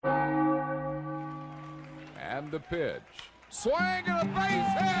the pitch. Swing and a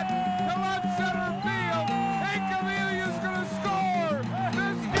base hit to left center field. Hank Amelia's going to score.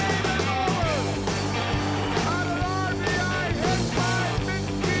 This game is over. On an RBI hit by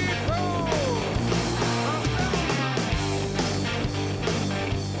Mickey Boone.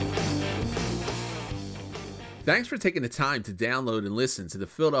 Thanks for taking the time to download and listen to the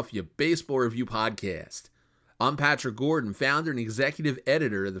Philadelphia Baseball Review podcast. I'm Patrick Gordon, founder and executive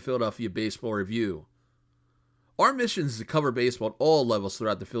editor of the Philadelphia Baseball Review. Our mission is to cover baseball at all levels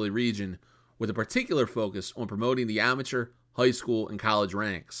throughout the Philly region, with a particular focus on promoting the amateur, high school, and college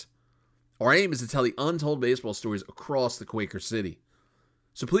ranks. Our aim is to tell the untold baseball stories across the Quaker City.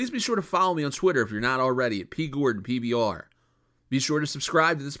 So please be sure to follow me on Twitter if you're not already at PGordonPBR. Be sure to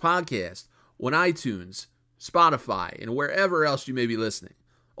subscribe to this podcast on iTunes, Spotify, and wherever else you may be listening.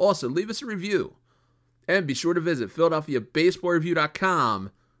 Also, leave us a review. And be sure to visit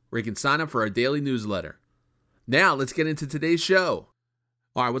PhiladelphiaBaseballReview.com, where you can sign up for our daily newsletter. Now, let's get into today's show.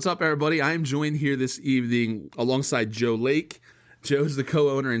 All right, what's up, everybody? I am joined here this evening alongside Joe Lake. Joe's the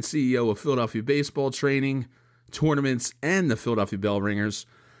co-owner and CEO of Philadelphia Baseball Training, Tournaments, and the Philadelphia Bell Ringers.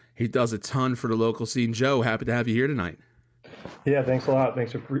 He does a ton for the local scene. Joe, happy to have you here tonight. Yeah, thanks a lot.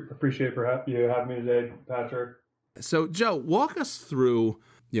 Thanks. Appreciate you having me today, Patrick. So, Joe, walk us through,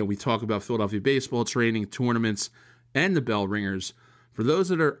 we talk about Philadelphia Baseball Training, Tournaments, and the Bell Ringers. For those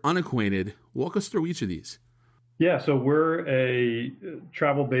that are unacquainted, walk us through each of these. Yeah, so we're a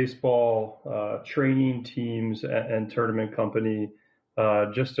travel baseball training teams and tournament company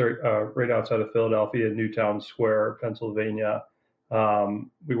just right outside of Philadelphia, Newtown Square, Pennsylvania.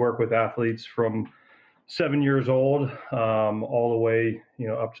 We work with athletes from 7 years old all the way,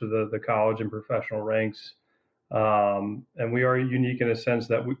 up to the college and professional ranks. And we are unique in a sense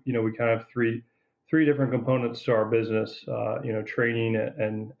that we kind of have three different components to our business,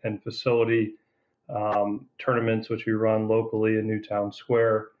 training and facility. Tournaments, which we run locally in Newtown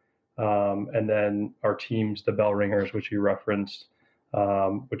Square, and then our teams, the Bell Ringers, which you referenced,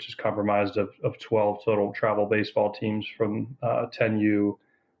 which is comprised of 12 total travel baseball teams from 10U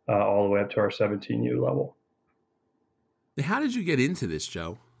all the way up to our 17U level. How did you get into this,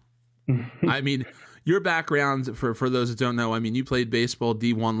 Joe? I mean, your background, for those that don't know, you played baseball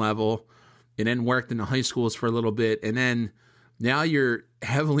D1 level and then worked in the high schools for a little bit, and then now you're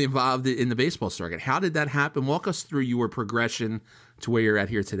heavily involved in the baseball circuit. How did that happen? Walk us through your progression to where you're at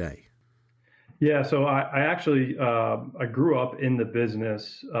here today. Yeah, so I actually I grew up in the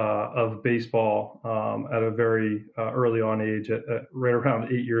business of baseball at a very early on age. At right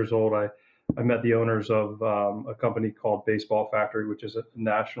around 8 years old, I met the owners of a company called Baseball Factory, which is a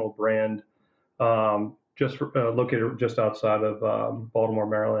national brand located just outside of Baltimore,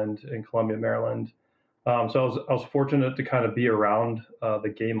 Maryland, and Columbia, Maryland. So I was fortunate to kind of be around the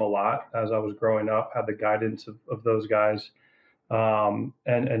game a lot as I was growing up, had the guidance of those guys,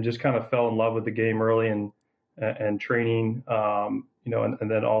 and just kind of fell in love with the game early and training, and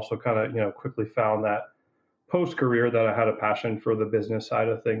then also kind of, quickly found that post-career that I had a passion for the business side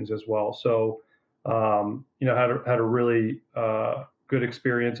of things as well. So, had a really good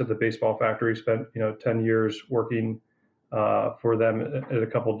experience at the Baseball Factory, spent, 10 years working for them at a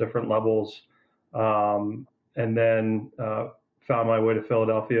couple different levels. And then found my way to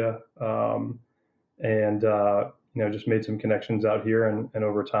Philadelphia, and just made some connections out here, and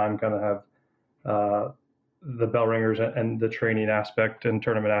over time kind of have the Bell Ringers and the training aspect and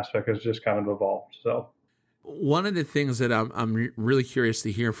tournament aspect has just kind of evolved. So one of the things that I'm really curious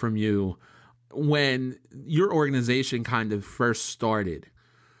to hear from you, when your organization kind of first started,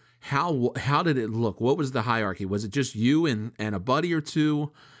 how did it look? What was the hierarchy? Was it just you and a buddy or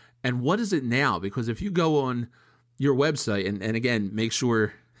two? And what is it now? Because if you go on your website, and again, make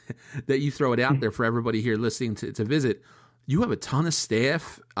sure that you throw it out there for everybody here listening to visit, you have a ton of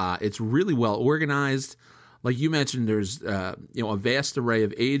staff. It's really well organized. Like you mentioned, there's a vast array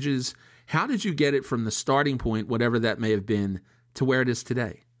of ages. How did you get it from the starting point, whatever that may have been, to where it is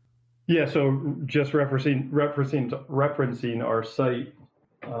today? Yeah, so just referencing our site,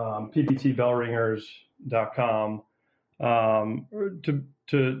 pptbellringers.com.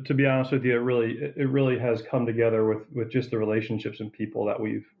 To be honest with you, it really has come together with just the relationships and people that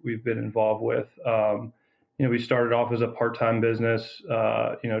we've been involved with. We started off as a part-time business,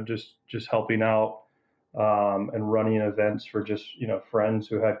 just helping out and running events for just friends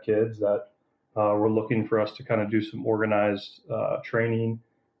who had kids that were looking for us to kind of do some organized training,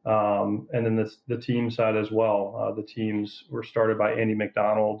 and then the team side as well. The teams were started by Andy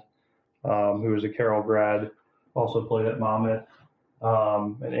McDonald, who was a Carroll grad, also played at Monmouth.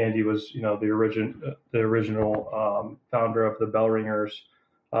 And Andy was, the original founder of the Bell Ringers,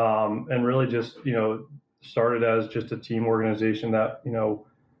 and really just, started as just a team organization that,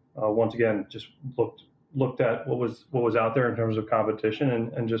 once again, just looked at what was out there in terms of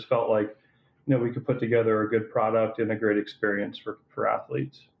competition and just felt like, we could put together a good product and a great experience for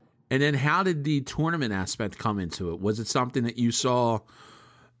athletes. And then how did the tournament aspect come into it? Was it something that you saw,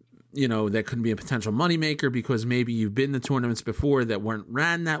 that could be a potential moneymaker because maybe you've been to tournaments before that weren't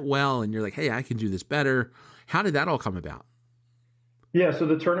ran that well and you're like, hey, I can do this better? How did that all come about? Yeah, so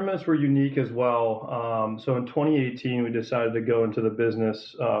the tournaments were unique as well. So in 2018, we decided to go into the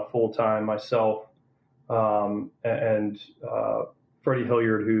business full-time, myself and Freddie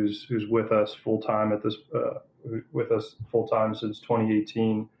Hilliard, who's with us full-time since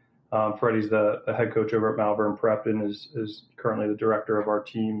 2018. Freddie's the head coach over at Malvern Prep and is currently the director of our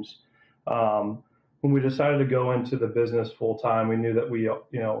teams. When we decided to go into the business full time, we knew that we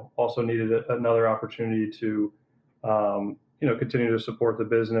also needed another opportunity to continue to support the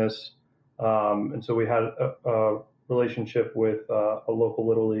business. And so we had a relationship with a local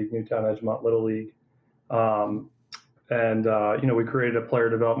Little League, Newtown Edgemont Little League. We created a player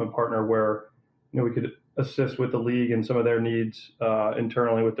development partner where we could assist with the league and some of their needs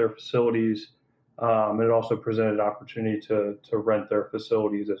internally with their facilities. And it also presented opportunity to rent their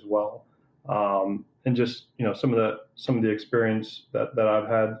facilities as well. And just, some of the experience that I've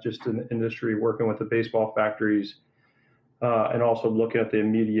had just in the industry working with the baseball factories and also looking at the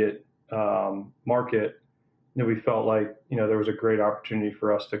immediate market, we felt like, there was a great opportunity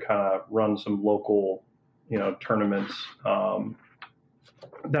for us to kind of run some local, tournaments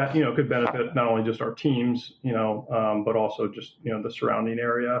that, could benefit not only just our teams, but also just, the surrounding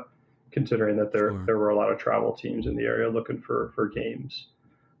area, considering that there were a lot of travel teams in the area looking for games.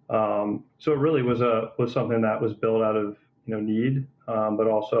 So it really was something that was built out of, need, but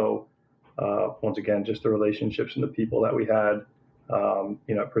also, once again, just the relationships and the people that we had,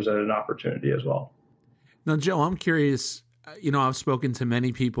 presented an opportunity as well. Now, Joe, I'm curious, I've spoken to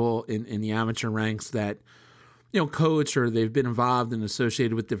many people in the amateur ranks that, coach or they've been involved and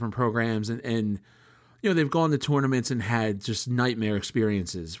associated with different programs and they've gone to tournaments and had just nightmare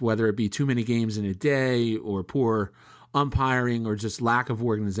experiences, whether it be too many games in a day or poor umpiring or just lack of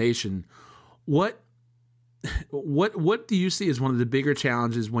organization. What do you see as one of the bigger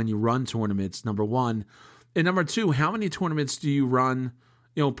challenges when you run tournaments, number one? And number two, how many tournaments do you run,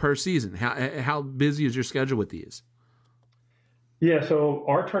 per season? How busy is your schedule with these? Yeah, so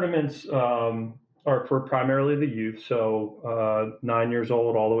our tournaments are for primarily the youth, so 9 years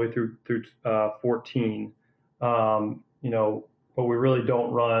old all the way through 14. But we really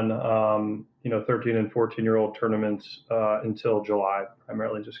don't run 13 and 14-year-old tournaments until July,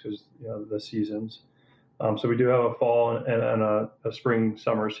 primarily just because the seasons. So we do have a fall and a spring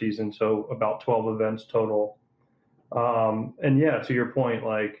summer season, so about 12 events total. And yeah, to your point,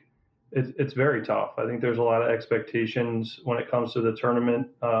 like it's very tough. I think there's a lot of expectations when it comes to the tournament.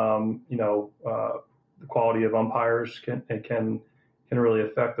 The quality of umpires can really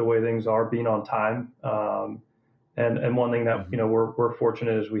affect the way things are being on time. And one thing that we're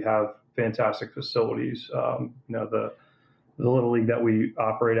fortunate is we have fantastic facilities. The Little League that we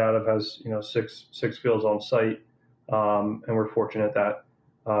operate out of has six fields on site, and we're fortunate that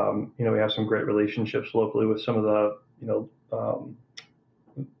we have some great relationships locally with some of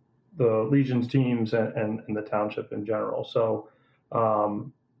the Legions teams and the township in general. So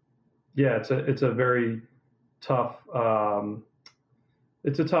it's a very tough.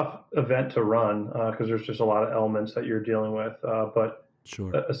 It's a tough event to run because there's just a lot of elements that you're dealing with. But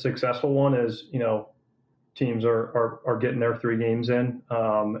sure, a successful one is teams are getting their 3 games in,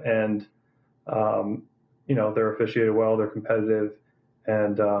 and they're officiated well, they're competitive,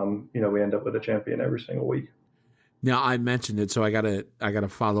 and we end up with a champion every single week. Now, I mentioned it, so I gotta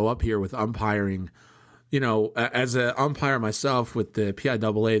follow up here with umpiring. As an umpire myself with the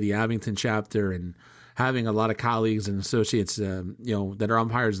PIAA, the Abington chapter, and having a lot of colleagues and associates, that are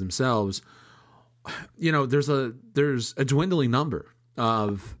umpires themselves, there's a dwindling number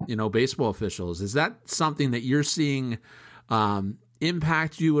of baseball officials. Is that something that you're seeing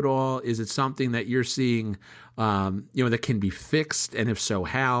impact you at all? Is it something that you're seeing that can be fixed, and if so,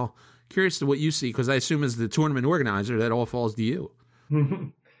 how? Curious to what you see, because I assume as the tournament organizer that all falls to you.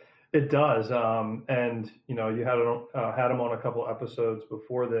 It does, and you had him on a couple episodes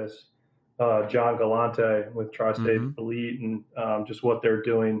before this. John Galante with Tri-State Elite and just what they're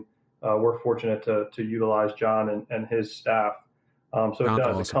doing. We're fortunate to utilize John and his staff. So it does.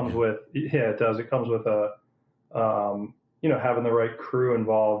 Awesome, it comes with it does. It comes with having the right crew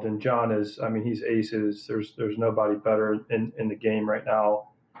involved. And John is, he's aces. There's nobody better in the game right now.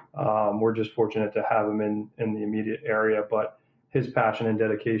 We're just fortunate to have him in the immediate area. But his passion and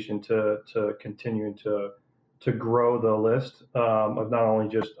dedication to continuing to grow the list of not only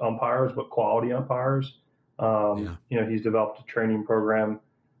just umpires but quality umpires. He's developed a training program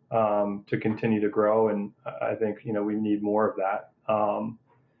to continue to grow, and I think we need more of that.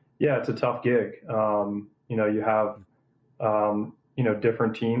 It's a tough gig. You have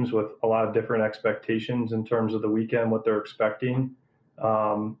different teams with a lot of different expectations in terms of the weekend, what they're expecting.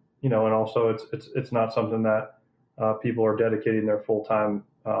 And also it's not something that people are dedicating their full-time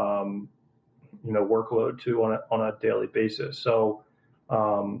workload to on a daily basis. So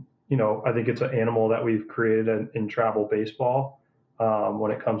I think it's an animal that we've created in travel baseball.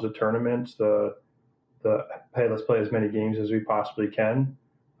 When it comes to tournaments, the hey, let's play as many games as we possibly can.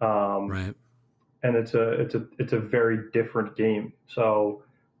 Right. And it's a very different game. So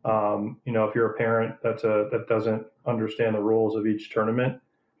if you're a parent that doesn't understand the rules of each tournament,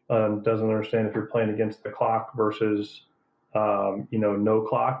 doesn't understand if you're playing against the clock versus no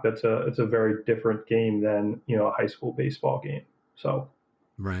clock, it's a very different game than a high school baseball game. So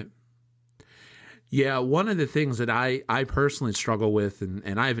right. Yeah, one of the things that I personally struggle with,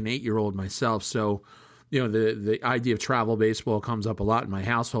 and I have an 8-year-old myself, so the idea of travel baseball comes up a lot in my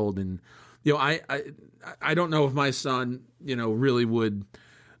household, and I don't know if my son really would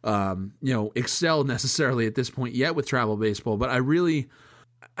excel necessarily at this point yet with travel baseball, but I really,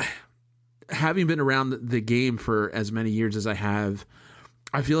 having been around the game for as many years as I have,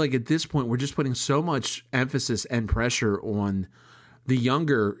 I feel like at this point we're just putting so much emphasis and pressure on the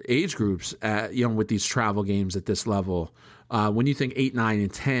younger age groups, with these travel games at this level. When you think 8, 9,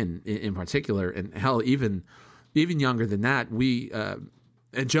 and 10 in particular, and hell, even younger than that,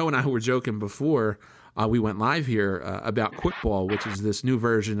 and Joe and I were joking before we went live here about Quickball, which is this new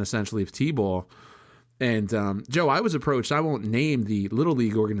version essentially of T-ball. And Joe, I was approached. I won't name the Little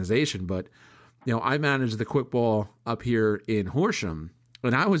League organization, but I manage the Quickball up here in Horsham,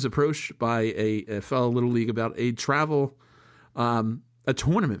 and I was approached by a fellow Little League about a travel a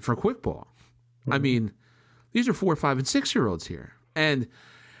tournament for Quickball. Mm-hmm. I mean, these are 4, 5, and 6-year-olds here, and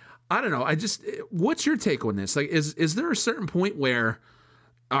I don't know. What's your take on this? Like, is there a certain point where,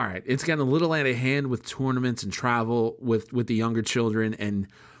 all right, it's getting a little out of hand with tournaments and travel with the younger children, and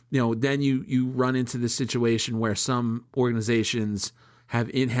then you run into this situation where some organizations have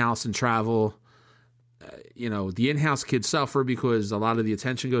in-house and travel. The in-house kids suffer because a lot of the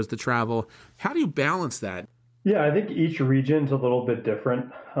attention goes to travel. How do you balance that? Yeah, I think each region's a little bit different.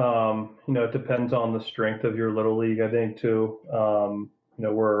 It depends on the strength of your little league, I think, too.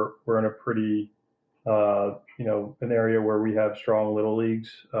 We're in a pretty, an area where we have strong little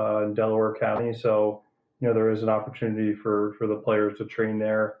leagues in Delaware County. So, there is an opportunity for the players to train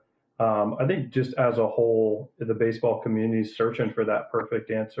there. I think just as a whole, the baseball community is searching for that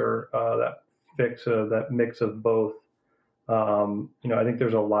perfect answer, that mix of both. I think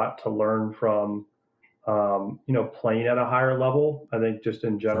there's a lot to learn from, playing at a higher level. I think just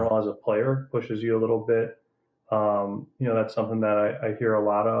in general as a player pushes you a little bit. That's something that I hear a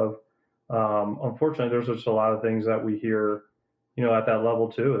lot of. Unfortunately, there's just a lot of things that we hear, at that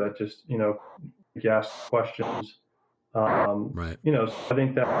level too, that just, you ask questions. Right. So I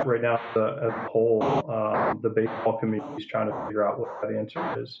think that right now as a whole, the baseball community is trying to figure out what that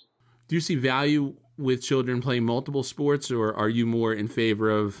answer is. Do you see value with children playing multiple sports, or are you more in favor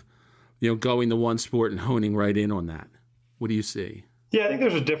of, going to one sport and honing right in on that? What do you see? Yeah, I think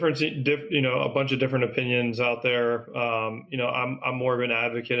there's a difference, a bunch of different opinions out there. I'm more of an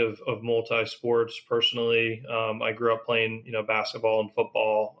advocate of multi-sports personally. I grew up playing, basketball and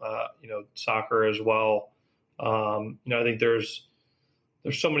football, soccer as well. I think there's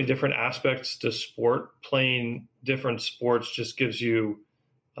so many different aspects to sport. Playing different sports just gives you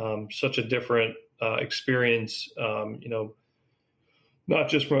such a different experience, not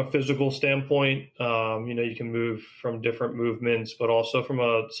just from a physical standpoint. You can move from different movements, but also from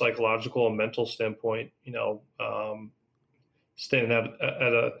a psychological and mental standpoint. Standing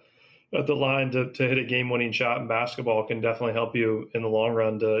at the line to hit a game-winning shot in basketball can definitely help you in the long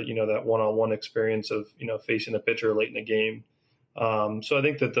run to, that one-on-one experience of, facing a pitcher late in a game. So I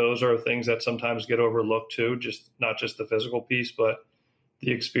think that those are things that sometimes get overlooked too, not just the physical piece, but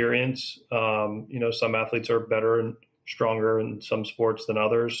the experience. Some athletes are better and stronger in some sports than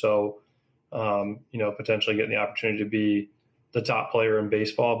others. So, potentially getting the opportunity to be the top player in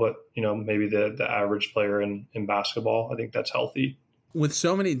baseball, but, maybe the average player in basketball. I think that's healthy. With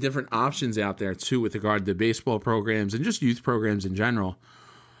so many different options out there too, with regard to baseball programs and just youth programs in general,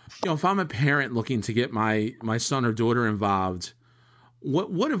 if I'm a parent looking to get my son or daughter involved,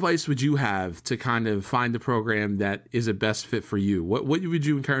 what advice would you have to kind of find the program that is a best fit for you? What would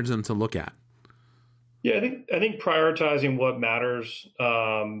you encourage them to look at? Yeah, I think prioritizing what matters,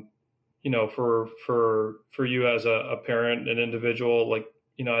 for you as a parent, an individual, like,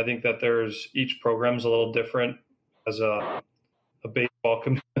 I think that there's each program's a little different. As a baseball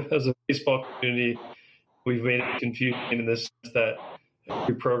as a baseball community, we've made it confusing in this sense that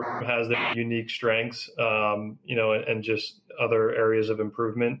every program has their unique strengths, and just other areas of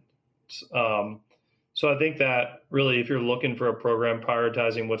improvement. Um, so I think that really, if you're looking for a program,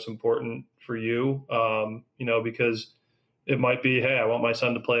 prioritizing what's important for you, because it might be, hey, I want my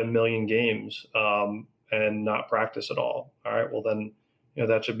son to play a million games, and not practice at all. All right, well then,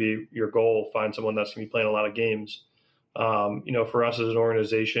 that should be your goal. Find someone that's going to be playing a lot of games. For us as an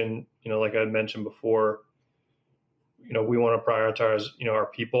organization, like I mentioned before, we want to prioritize, our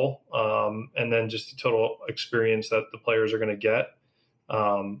people, and then just the total experience that the players are going to get,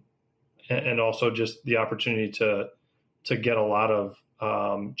 um, and also just the opportunity to get a lot of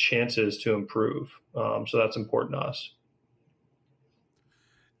chances to improve. So that's important to us.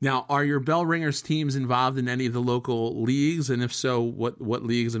 Now, are your Bell Ringers teams involved in any of the local leagues? And if so, what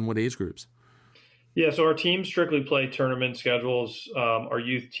leagues and what age groups? Yeah, so our teams strictly play tournament schedules. Our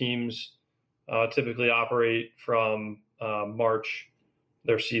youth teams typically operate from March,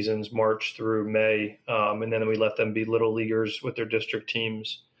 their seasons March through May, and then we let them be little leaguers with their district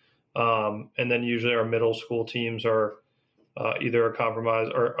teams. And then usually our middle school teams are either a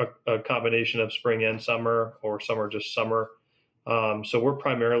compromise or a combination of spring and summer, or some are just summer. So we're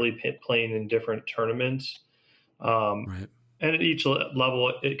primarily playing in different tournaments. Right. And at each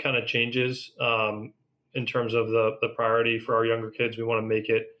level, it kind of changes in terms of the priority for our younger kids. We want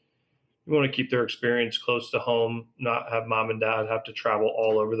to keep their experience close to home, not have mom and dad have to travel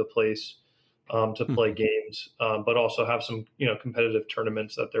all over the place to play games, but also have some, competitive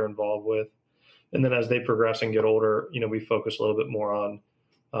tournaments that they're involved with. And then as they progress and get older, we focus a little bit more on,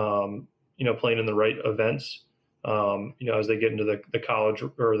 playing in the right events, as they get into the college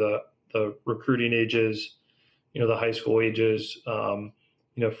or the recruiting ages, the high school ages.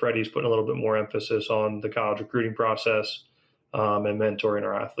 Freddie's putting a little bit more emphasis on the college recruiting process, and mentoring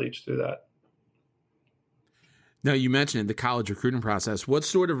our athletes through that. Now, you mentioned the college recruiting process. What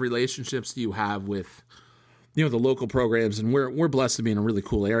sort of relationships do you have with, the local programs? And we're blessed to be in a really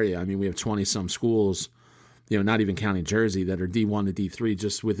cool area. I mean, we have 20 some schools, not even counting Jersey, that are D1 to D3,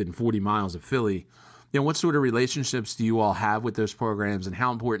 just within 40 miles of Philly. What sort of relationships do you all have with those programs, and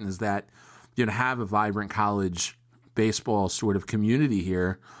how important is that, to have a vibrant college baseball sort of community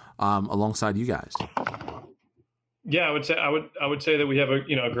here alongside you guys? Yeah, I would say that we have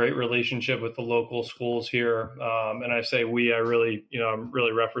a great relationship with the local schools here, and I say we. I'm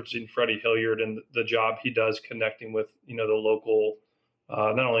really referencing Freddie Hilliard and the job he does connecting with the local,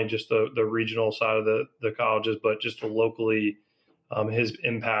 not only just the regional side of the colleges, but just locally, his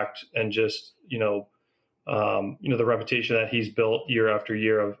impact and just the reputation that he's built year after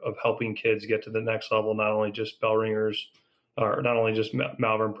year of helping kids get to the next level, not only just Bell Ringers, or not only just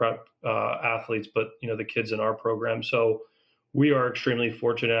Malvern Prep athletes, but the kids in our program. So we are extremely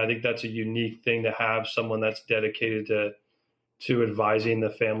fortunate. I think that's a unique thing to have someone that's dedicated to advising the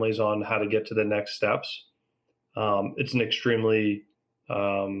families on how to get to the next steps. It's an extremely,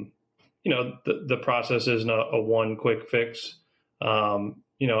 the process isn't a one quick fix. And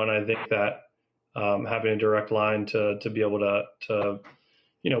I think that having a direct line to be able to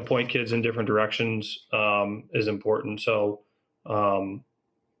point kids in different directions is important. So,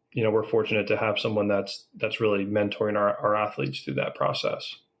 we're fortunate to have someone that's really mentoring our athletes through that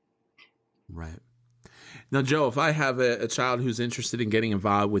process. Right. Now, Joe, if I have a child who's interested in getting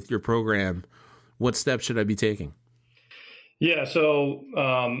involved with your program, what steps should I be taking? Yeah. So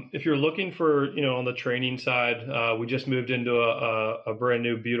if you're looking for, on the training side, we just moved into a brand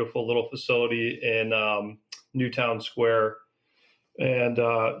new, beautiful little facility in Newtown Square. And,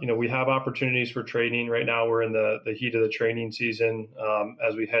 we have opportunities for training. Right now we're in the heat of the training season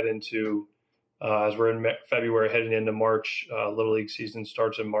as we head into, as we're in February, heading into March. Little League season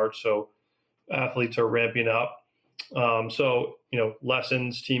starts in March. So athletes are ramping up.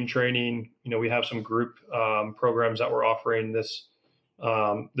 Lessons, team training, we have some group programs that we're offering this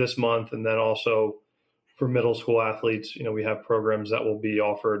month. And then also for middle school athletes, we have programs that will be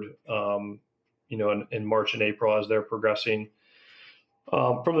offered, in March and April as they're progressing.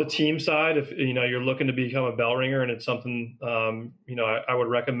 From the team side, if, you're looking to become a bell ringer and it's something, I would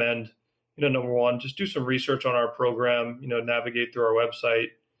recommend, number one, just do some research on our program, navigate through our website,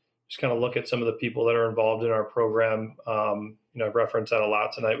 just kind of look at some of the people that are involved in our program. I've referenced that a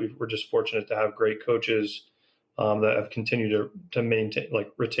lot tonight. We're just fortunate to have great coaches that have continued to maintain,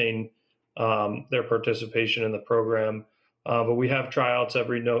 retain their participation in the program. But we have tryouts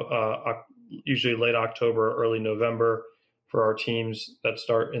every usually late October, early November for our teams that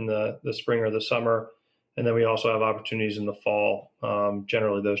start in the spring or the summer. And then we also have opportunities in the fall.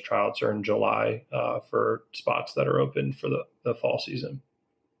 Generally, those tryouts are in July for spots that are open for the fall season.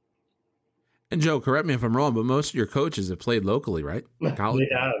 And Joe, correct me if I'm wrong, but most of your coaches have played locally, right? College?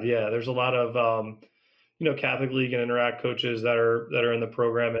 They have, yeah. There's a lot of Catholic League and Interact coaches that are in the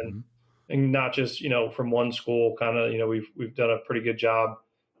program, and not just from one school. Kind of we've done a pretty good job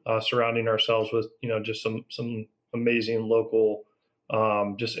surrounding ourselves with just some amazing local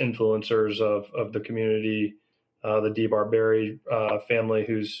just influencers of the community. The D. Barberi family,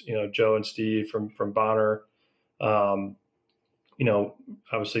 who's Joe and Steve from Bonner.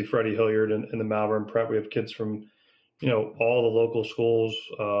 Obviously Freddie Hilliard and the Malvern Prep. We have kids from, all the local schools,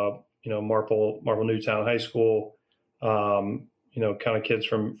 Marple Newtown High School, kind of kids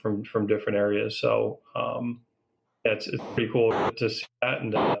from different areas. So it's pretty cool to see that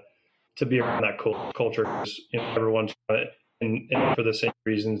and to be around that culture, because everyone's in for the same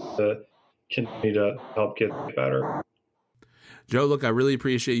reasons, to continue to help get better. Joe, look, I really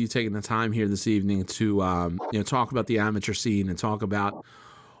appreciate you taking the time here this evening to talk about the amateur scene and talk about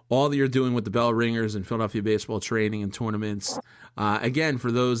all that you're doing with the Bell Ringers and Philadelphia baseball training and tournaments. Again,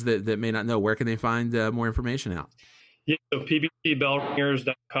 for those that may not know, where can they find more information out? Yeah, so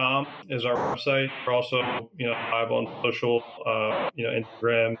pbcbellringers.com is our website. We're also, live on social,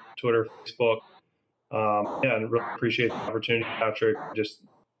 Instagram, Twitter, Facebook. And really appreciate the opportunity, Patrick. Just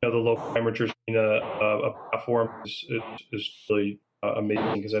the local amateur scene, a platform is really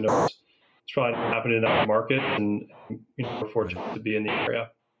amazing, because I know it's probably not happening in that market, and we're fortunate to be in the area.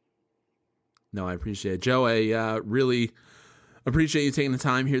 No, I appreciate it. Joe, I really appreciate you taking the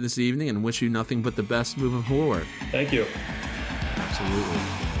time here this evening, and wish you nothing but the best moving forward. Thank you.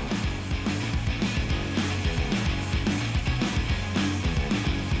 Absolutely.